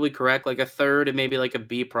probably correct. Like a third and maybe like a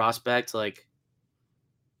B prospect. Like,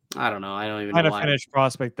 I don't know. I don't even know. A finished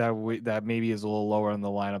prospect that maybe is a little lower in the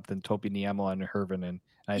lineup than Topi Niemela and Hirvonen.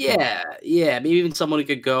 Maybe even someone who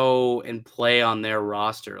could go and play on their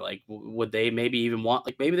roster. Like, would they maybe even want?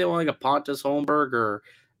 Like, maybe they want like a Pontus Holmberg or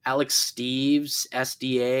Alex Steves,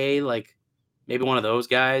 SDA. Like, maybe one of those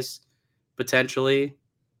guys potentially.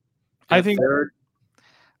 I think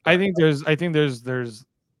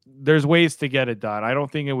there's ways to get it done. I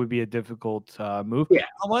don't think it would be a difficult move. Yeah.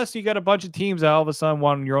 Unless you got a bunch of teams that all of a sudden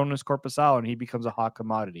want Jonas Korpisalo and he becomes a hot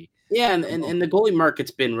commodity. Yeah, and the goalie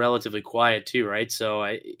market's been relatively quiet too, right?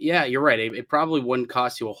 So you're right. It probably wouldn't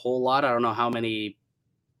cost you a whole lot. I don't know how many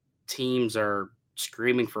teams are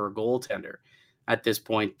screaming for a goaltender at this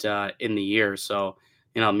point in the year. So,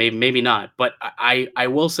 maybe not. But I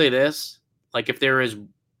will say this, like if there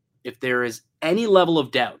is any level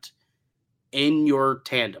of doubt in your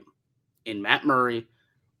tandem, in Matt Murray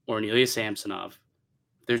or in Ilya Samsonov,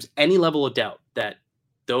 if there's any level of doubt that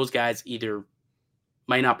those guys either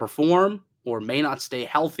might not perform or may not stay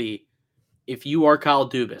healthy, if you are Kyle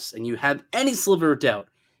Dubas and you have any sliver of doubt,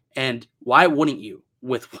 and why wouldn't you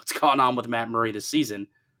with what's gone on with Matt Murray this season,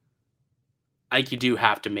 I think you do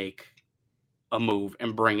have to make a move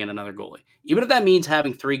and bring in another goalie. Even if that means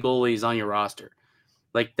having 3 goalies on your roster.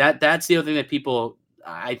 Like that's the other thing that people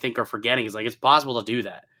I think are forgetting is like it's possible to do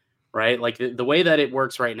that, right? Like the way that it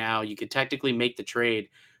works right now, you could technically make the trade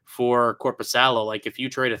for Korpisalo. Like if you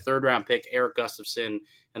trade a 3rd-round pick, Eric Gustafsson,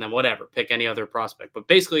 and then whatever, pick any other prospect. But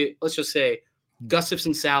basically, let's just say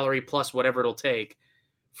Gustafsson salary plus whatever it'll take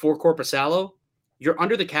for Korpisalo, you're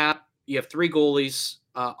under the cap. You have 3 goalies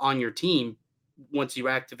on your team once you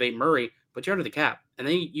activate Murray, but you're under the cap. And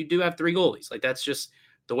then you do have 3 goalies. Like that's just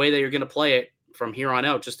the way that you're going to play it from here on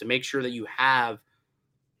out, just to make sure that you have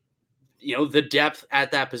the depth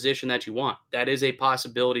at that position that you want. That is a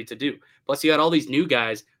possibility to do. Plus, you got all these new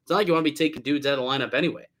guys. It's not like you want to be taking dudes out of the lineup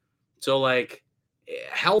anyway. So, like,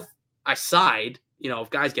 health aside, if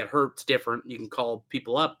guys get hurt, it's different. You can call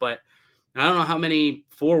people up. But I don't know how many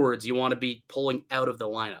forwards you want to be pulling out of the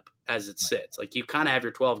lineup as it sits. Like, you kind of have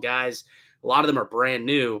your 12 guys. A lot of them are brand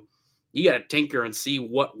new. You got to tinker and see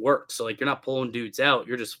what works. So, like, you're not pulling dudes out.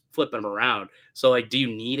 You're just flipping them around. So, like, do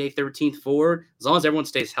you need a 13th forward? As long as everyone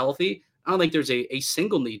stays healthy, I don't think there's a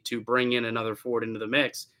single need to bring in another forward into the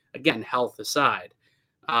mix. Again, health aside.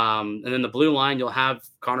 And then the blue line, you'll have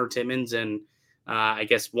Connor Timmins and I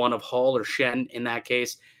guess one of Hall or Shen in that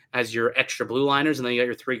case as your extra blue liners. And then you got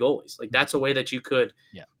your 3 goalies. Like that's a way that you could,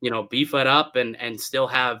 beef it up and still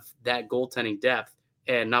have that goaltending depth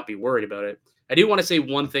and not be worried about it. I do want to say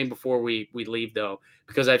one thing before we leave though,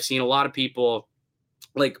 because I've seen a lot of people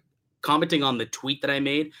like commenting on the tweet that I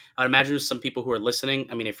made. I'd imagine there's some people who are listening.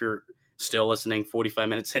 I mean, if you're still listening 45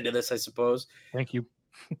 minutes into this, I suppose. Thank you.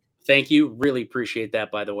 Thank you. Really appreciate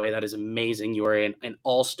that, by the way. That is amazing. You are an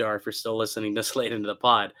all-star if you're still listening this late into the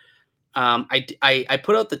pod. I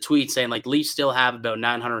put out the tweet saying, like, Leafs still have about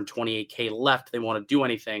 $928K left if they want to do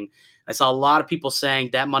anything. I saw a lot of people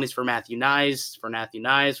saying that money's for Matthew Knies, for Matthew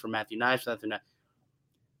Knies.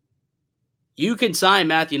 You can sign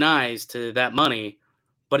Matthew Nyes to that money,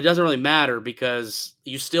 but it doesn't really matter because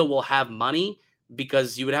you still will have money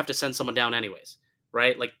because you would have to send someone down anyways,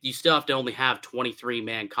 right? Like you still have to only have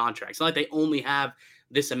 23-man contracts. It's not like they only have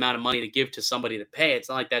this amount of money to give to somebody to pay. It's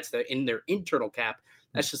not like that's in their internal cap.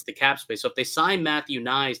 That's just the cap space. So if they sign Matthew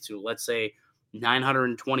Nyes to, let's say,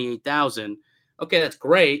 $928,000, okay, that's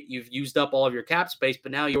great. You've used up all of your cap space,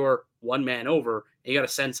 but now you're one man over. And you got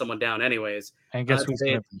to send someone down anyways. And guess who's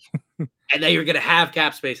and then you're going to have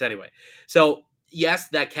cap space anyway. So yes,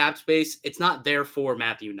 that cap space, it's not there for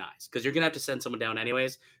Matthew Nyes because you're going to have to send someone down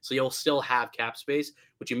anyways. So you'll still have cap space.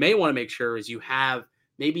 What you may want to make sure is you have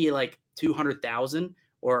maybe like 200,000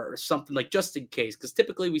 or something, like just in case, because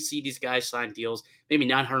typically we see these guys sign deals, maybe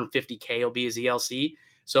 950K will be his ELC.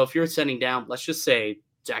 So if you're sending down, let's just say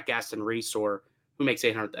Zach Aston Reese, or who makes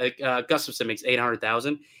 800, Gustafson makes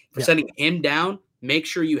 800,000. If you're sending him down, make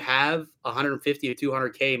sure you have 150 or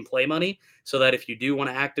 200K in play money so that if you do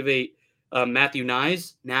want to activate Matthew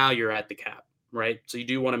Nyes, now you're at the cap, right? So you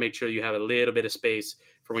do want to make sure you have a little bit of space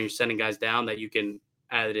for when you're sending guys down that you can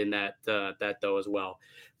add it in that though as well.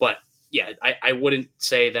 But yeah, I wouldn't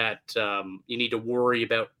say that you need to worry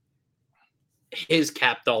about his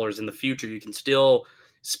cap dollars in the future. You can still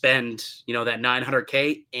spend, that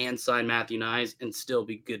 900K and sign Matthew Nyes and still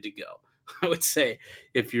be good to go. I would say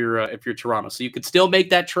if you're Toronto, so you could still make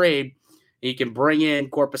that trade. And you can bring in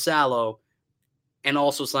Korpisalo and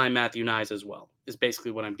also sign Matthew Nyes as well. Is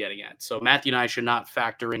basically what I'm getting at. So Matthew Nyes should not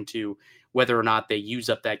factor into whether or not they use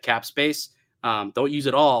up that cap space. Don't use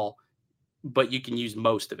it all, but you can use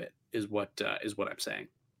most of it. Is what I'm saying.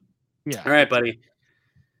 Yeah. All right, buddy.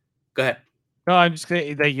 Go ahead. No, I'm just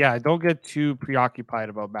saying that, don't get too preoccupied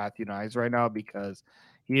about Matthew Nyes right now because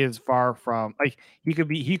he is far from, like, he could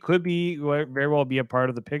be very well be a part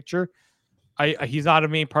of the picture. He's not a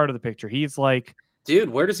main part of the picture. He's like, dude,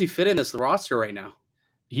 where does he fit in this roster right now?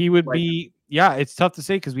 He would be, it's tough to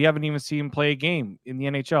say because we haven't even seen him play a game in the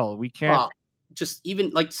NHL. We can't. Just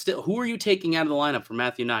even like still, who are you taking out of the lineup for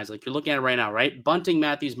Matthew Nyes? Like you're looking at it right now, right? Bunting,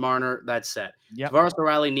 Matthews, Marner, that's set. Tavares,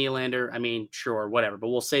 O'Reilly, Nylander. I mean, sure, whatever. But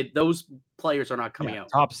we'll say those players are not coming out.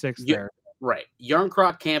 Top six there. Right.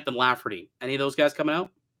 Yarncroc, Camp, and Lafferty. Any of those guys coming out?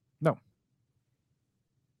 No.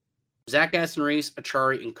 Zach Aston Reese,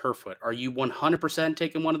 Achari, and Kerfoot. Are you 100%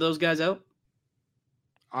 taking one of those guys out?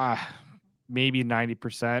 Maybe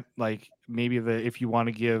 90%. Like maybe if you want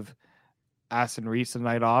to give Aston Reese a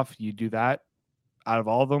night off, you do that. Out of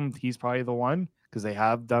all of them, he's probably the one because they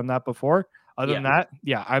have done that before. Other than that,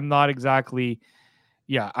 I'm not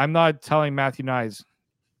telling Matthew Nyes,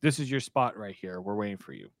 this is your spot right here. We're waiting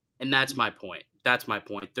for you. And that's my point.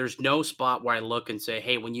 There's no spot where I look and say,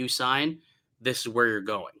 hey, when you sign, this is where you're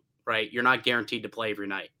going, right? You're not guaranteed to play every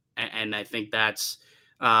night. And I think that's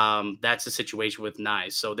the situation with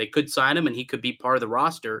Nyes. So they could sign him and he could be part of the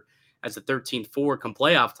roster as the 13th forward come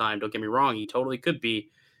playoff time. Don't get me wrong. He totally could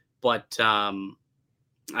be. But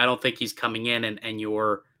I don't think he's coming in and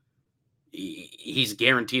he's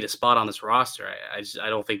guaranteed a spot on this roster. I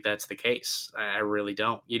don't think that's the case. I really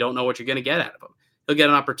don't. You don't know what you're going to get out of him. He'll get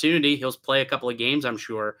an opportunity. He'll play a couple of games, I'm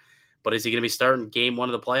sure. But is he going to be starting game one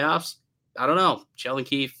of the playoffs? I don't know. Sheldon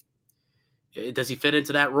Keefe, does he fit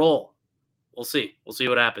into that role? We'll see. We'll see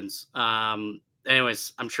what happens.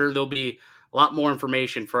 Anyways, I'm sure there'll be a lot more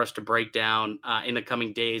information for us to break down in the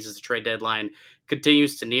coming days as the trade deadline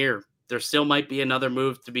continues to near. There still might be another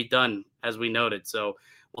move to be done, as we noted. So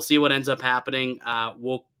we'll see what ends up happening.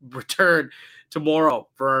 We'll return tomorrow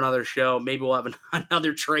for another show. Maybe we'll have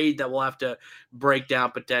another trade that we'll have to break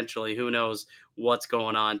down potentially. Who knows what's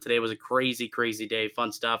going on. Today was a crazy, crazy day.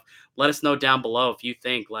 Fun stuff. Let us know down below if you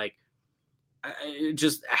think, like,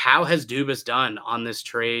 just how has Dubas done on this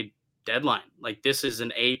trade deadline? Like, this is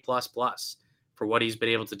an A++ for what he's been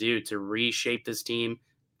able to do to reshape this team,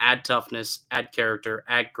 add toughness, add character,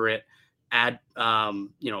 add grit, add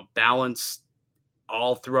balance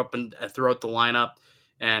all throughout the lineup.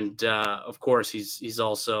 And of course, he's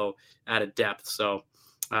also added depth. So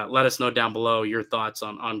let us know down below your thoughts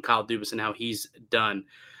on Kyle Dubas and how he's done.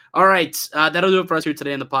 All right, that'll do it for us here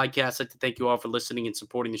today on the podcast. I'd like to thank you all for listening and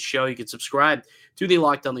supporting the show. You can subscribe to the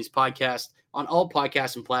Locked On Leafs podcast on all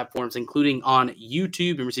podcasting platforms, including on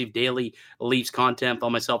YouTube, and receive daily Leafs content. Follow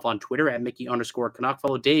myself on Twitter at Mickey_Canuck.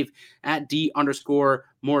 Follow Dave at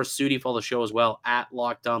D_Morisuti. Follow the show as well at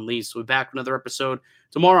Locked On Leafs. We'll be back with another episode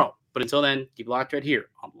tomorrow. But until then, keep locked right here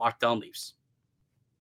on Locked On Leafs.